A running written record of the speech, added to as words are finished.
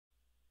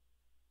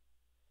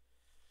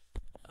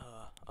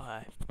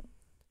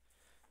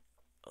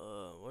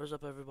What is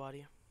up,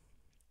 everybody?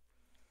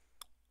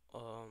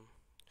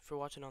 If you're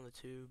watching on the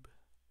tube,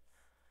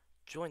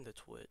 join the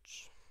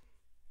Twitch.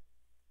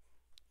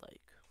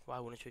 Like, why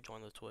wouldn't you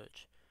join the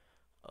Twitch?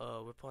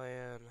 We're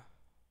playing.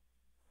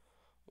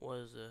 What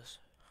is this?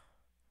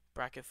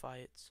 Bracket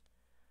fights.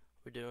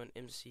 We're doing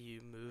MCU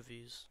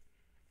movies.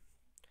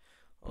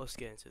 Let's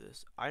get into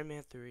this. Iron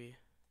Man 3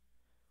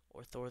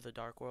 or Thor: The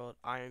Dark World.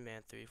 Iron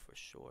Man 3 for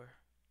sure.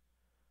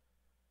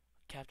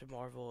 Captain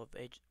Marvel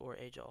or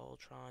Age of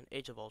Ultron.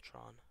 Age of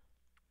Ultron.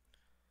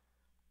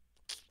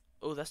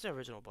 Oh, that's the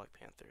original Black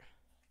Panther.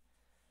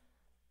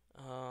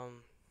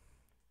 Um,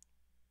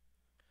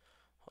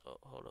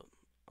 hold up.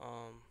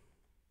 I'm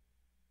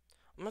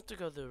gonna have to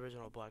go the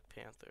original Black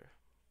Panther.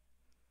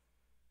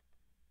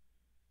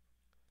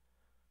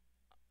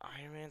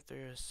 Iron Man 3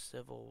 is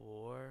Civil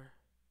War.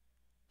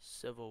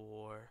 Civil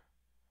War.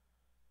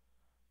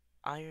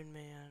 Iron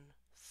Man,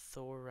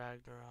 Thor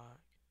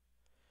Ragnarok.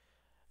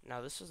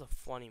 Now, this is a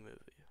funny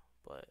movie,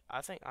 but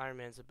I think Iron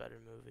Man's a better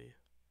movie.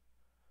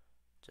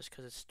 Just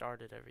because it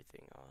started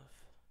everything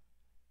off.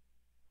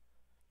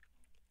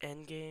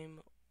 Endgame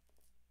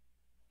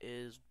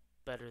is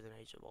better than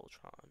Age of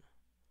Ultron.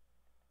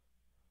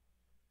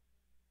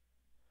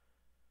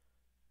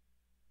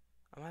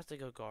 I'm gonna have to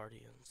go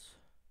Guardians.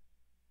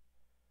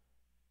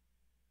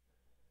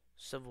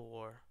 Civil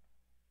War.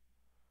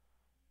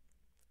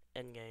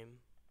 Endgame.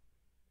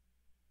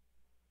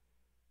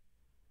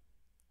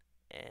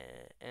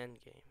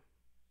 Endgame.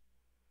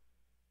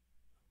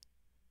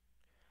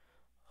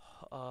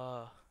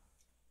 Uh,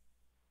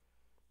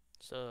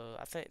 so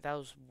I think that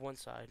was one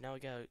side. Now we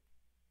got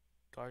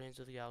Guardians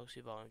of the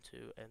Galaxy Volume 2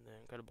 and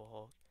The Incredible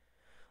Hulk.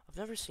 I've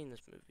never seen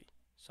this movie,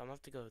 so I'm gonna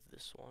have to go with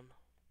this one.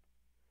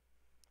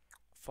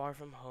 Far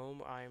From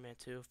Home, Iron Man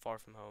 2, Far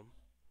From Home.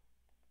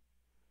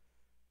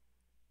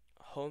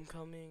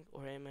 Homecoming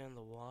or Ant-Man and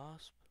the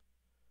Wasp?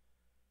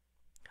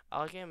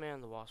 I like Ant-Man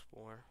and the Wasp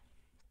more.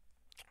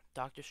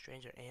 Doctor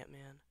Strange or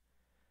Ant-Man?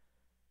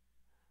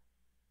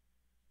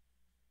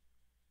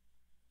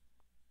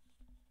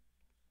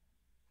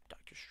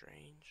 Doctor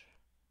Strange.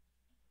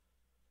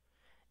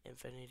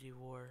 Infinity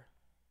War,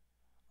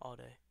 all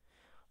day.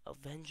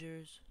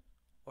 Avengers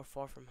or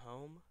Far From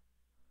Home?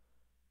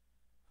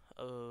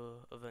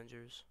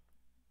 Avengers.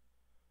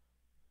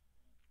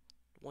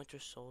 Winter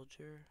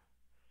Soldier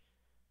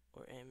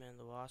or Ant-Man and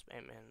the Wasp?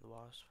 Ant-Man and the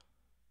Wasp.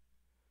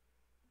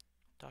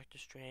 Doctor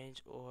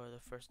Strange or the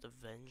First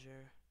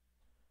Avenger?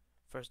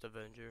 First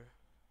Avenger.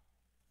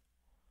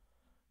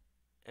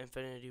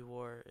 Infinity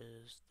War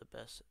is the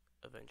best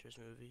Avengers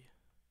movie.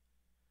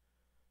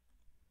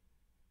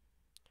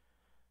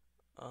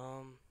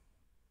 Um,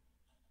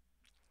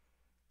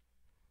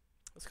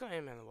 let's go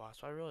Ant-Man and the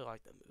Wasp. I really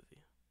like that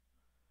movie.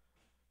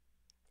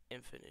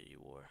 Infinity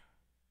War.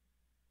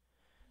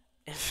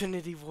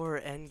 Infinity War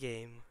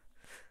Endgame.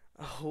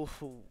 Oh.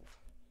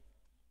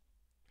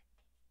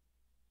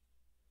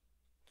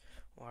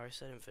 Well, I already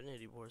said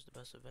Infinity War is the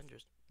best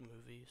Avengers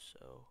movie,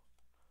 so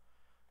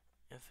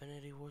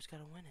Infinity War's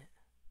gotta win it.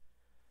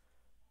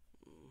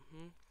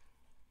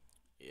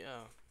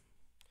 Yeah.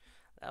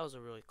 That was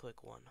a really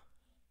quick one.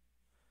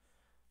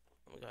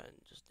 I'm gonna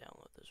just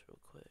download this real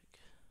quick.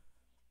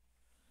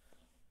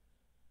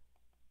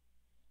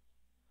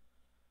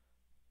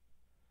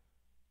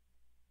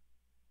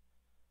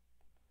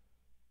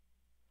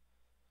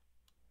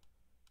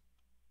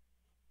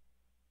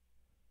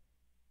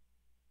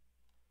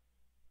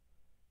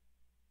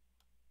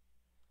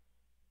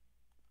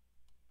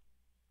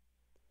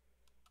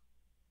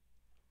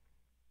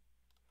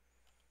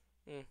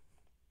 Hmm.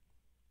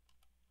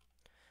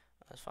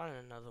 Let's find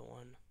another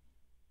one.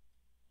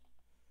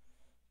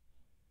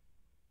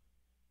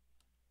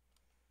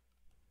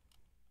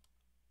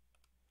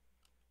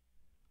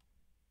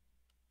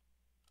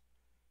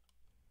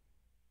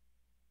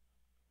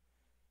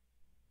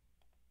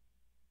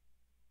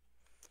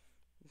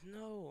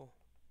 No.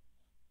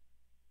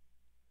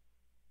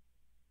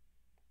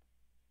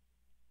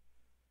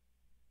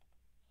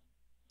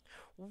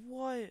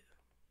 What?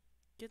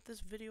 Get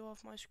this video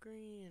off my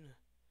screen.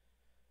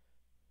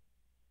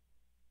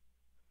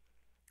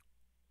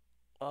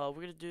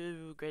 We're gonna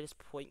do greatest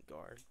point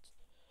guards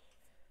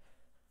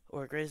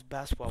or greatest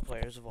basketball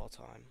players of all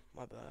time.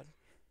 My bad.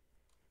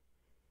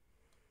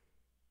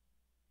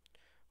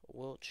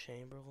 Wilt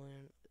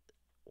Chamberlain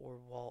or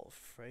Walt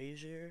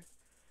Frazier?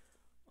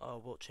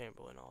 Wilt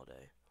Chamberlain all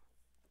day.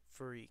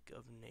 Freak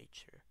of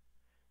nature.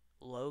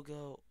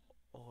 Logo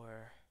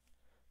or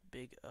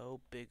Big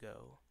O? Big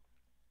O.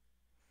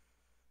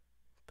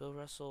 Bill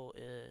Russell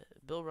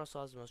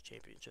has the most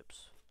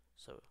championships.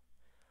 So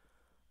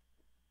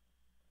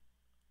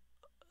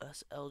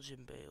that's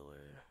Elgin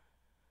Baylor.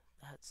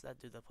 That's that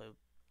dude that played.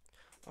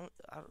 I don't,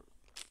 I, don't,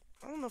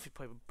 I don't know if he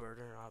played with Bird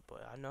or not,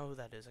 but I know who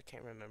that is. I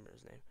can't remember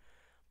his name.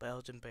 But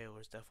Elgin Baylor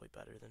is definitely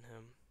better than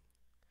him.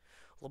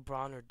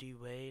 LeBron or D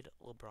Wade?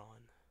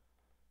 LeBron.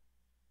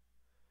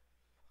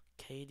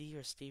 KD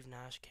or Steve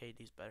Nash?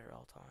 KD's better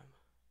all time.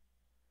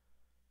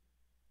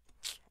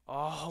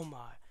 Oh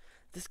my.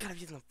 This gotta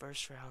be in the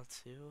first round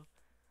too.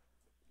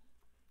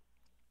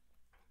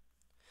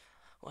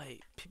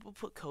 Like, people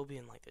put Kobe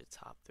in like their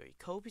top three.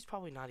 Kobe's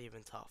probably not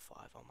even top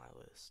five on my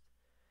list.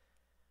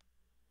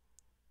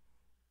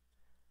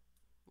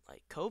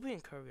 Like, Kobe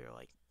and Curry are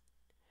like,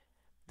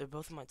 they're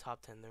both in my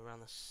top 10. They're around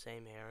the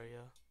same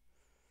area.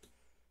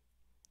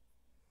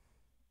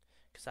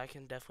 Because I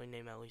can definitely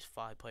name at least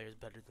 5 players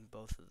better than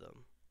both of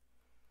them.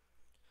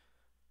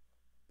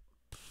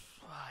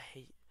 I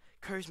hate.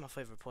 Curry's my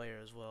favorite player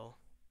as well.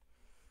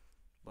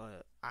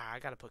 But I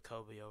gotta put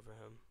Kobe over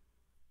him.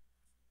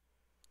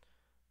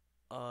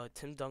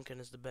 Tim Duncan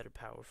is the better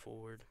power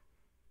forward.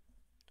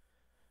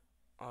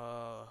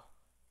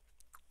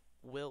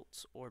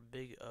 Wilt or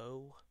Big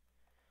O?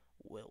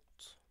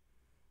 Wilt.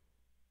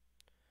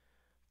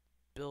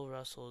 Bill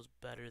Russell is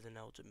better than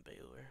Elgin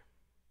Baylor.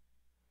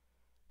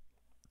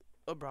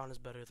 LeBron is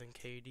better than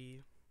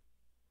KD.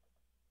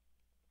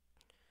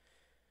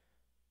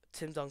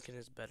 Tim Duncan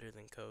is better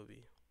than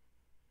Kobe.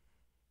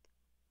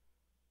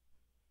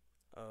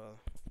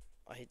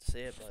 I hate to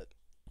say it, but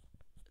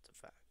it's a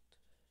fact.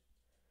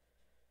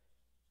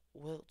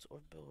 Wilt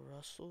or Bill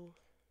Russell?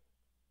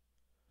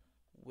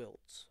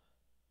 Wilt.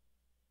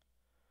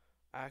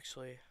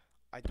 Actually,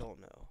 I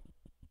don't know.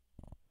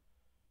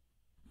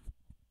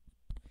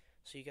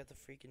 So you got the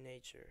freak of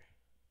nature,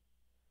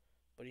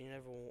 but he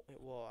never won.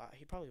 Well,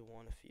 he probably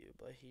won a few,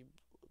 but he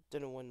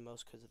didn't win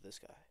most because of this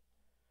guy.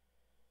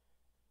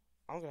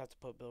 I'm gonna have to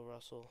put Bill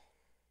Russell.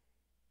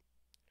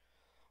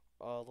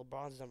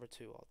 LeBron's number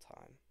 2 all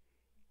time.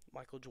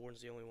 Michael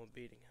Jordan's the only one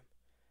beating him.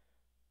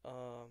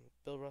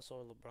 Bill Russell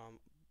or LeBron?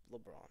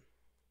 LeBron.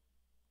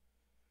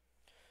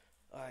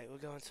 All right, we're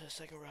going to the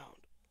second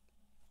round,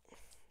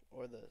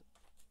 or the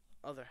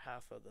other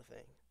half of the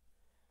thing.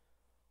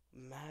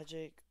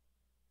 Magic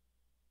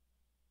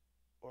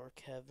or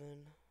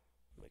Kevin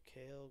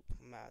McHale?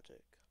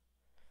 Magic.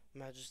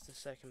 Magic's the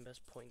second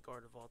best point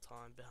guard of all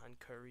time behind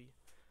Curry.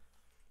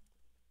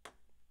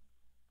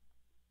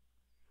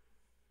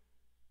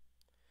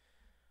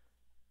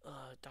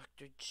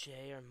 Dr.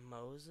 J or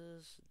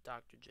Moses?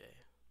 Dr. J.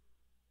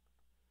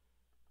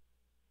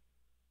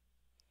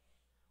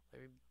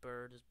 Larry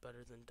Bird is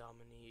better than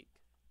Dominique.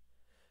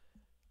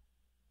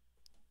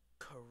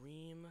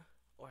 Kareem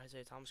or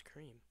Isaiah Thomas?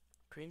 Kareem.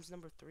 Kareem's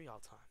number 3 all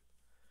time.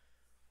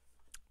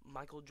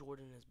 Michael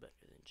Jordan is better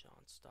than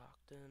John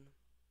Stockton.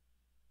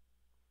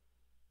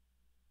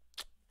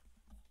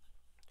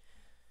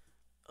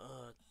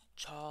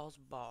 Charles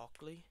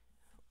Barkley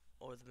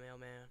or the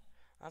Mailman.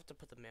 I have to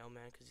put the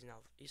Mailman because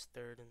he's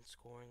 3rd in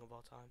scoring of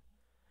all time.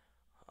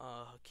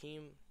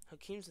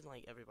 Hakeem's in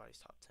like everybody's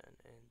top 10,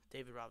 and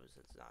David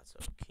Robinson's not, so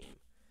Hakeem.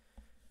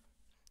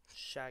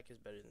 Shaq is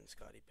better than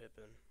Scottie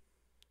Pippen.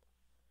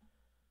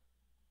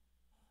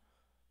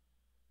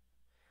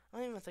 I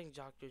don't even think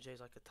Dr. J's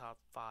like a top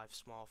 5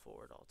 small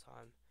forward all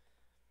time.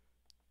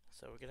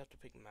 So we're gonna have to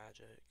pick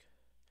Magic.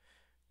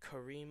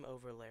 Kareem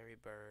over Larry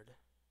Bird.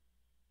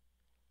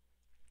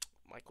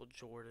 Michael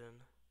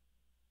Jordan.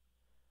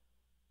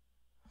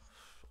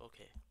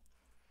 Okay.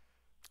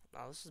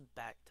 Now this is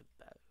back to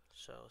back.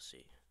 So let's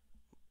see.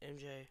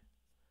 MJ,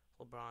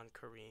 LeBron,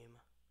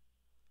 Kareem.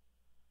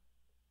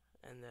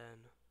 And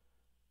then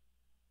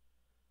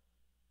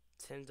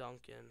Tim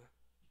Duncan.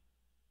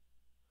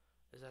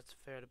 Is that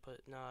fair to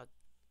put? Nah.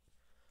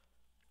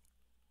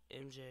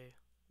 MJ,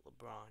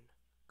 LeBron,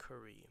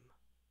 Kareem.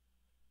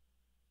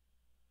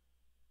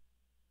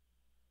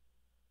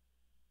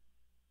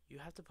 You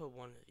have to put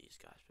one of these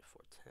guys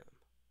before Tim.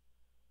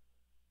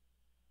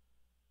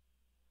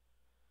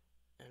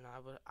 And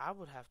I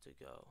would have to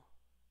go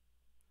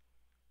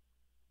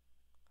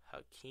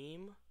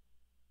Hakeem,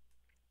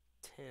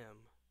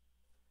 Tim,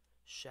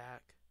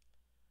 Shaq,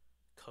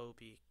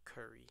 Kobe,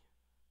 Curry.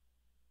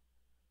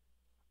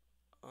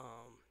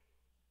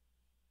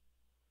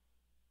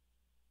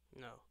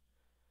 No.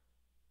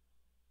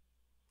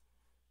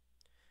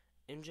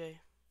 MJ,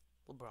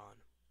 LeBron,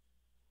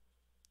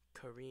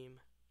 Kareem,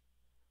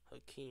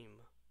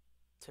 Hakeem,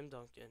 Tim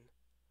Duncan,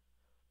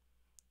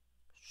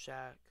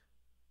 Shaq,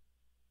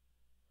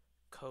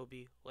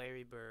 Kobe,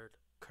 Larry Bird,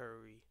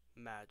 Curry,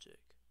 Magic.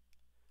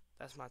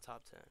 That's my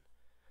top 10.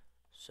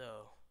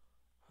 So,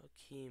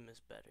 Hakeem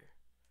is better.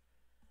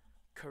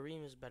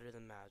 Kareem is better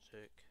than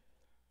Magic.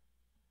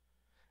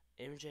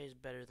 MJ is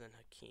better than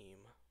Hakeem.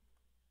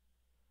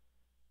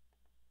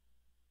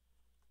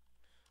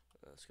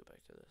 Let's go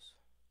back to this.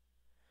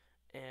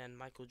 And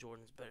Michael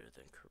Jordan is better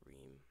than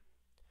Kareem.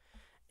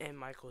 And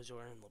Michael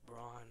Jordan,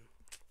 LeBron,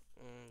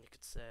 you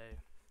could say.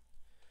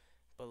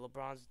 But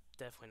LeBron's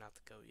definitely not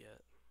the GOAT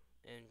yet.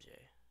 MJ.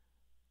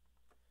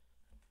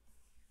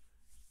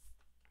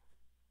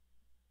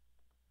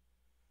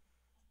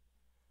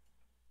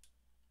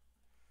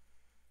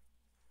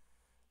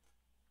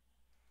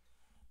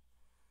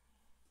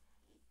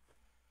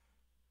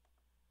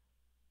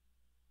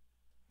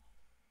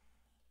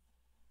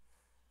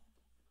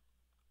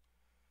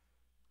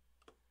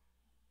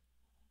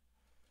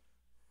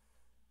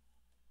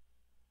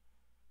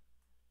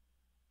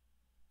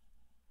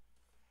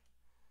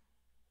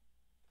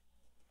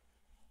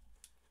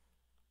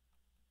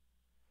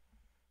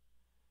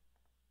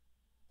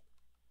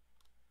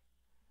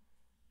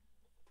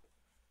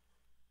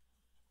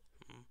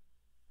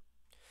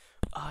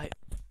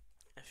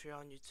 if you're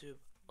on YouTube,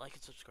 like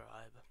and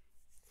subscribe,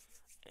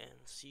 and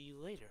see you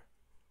later.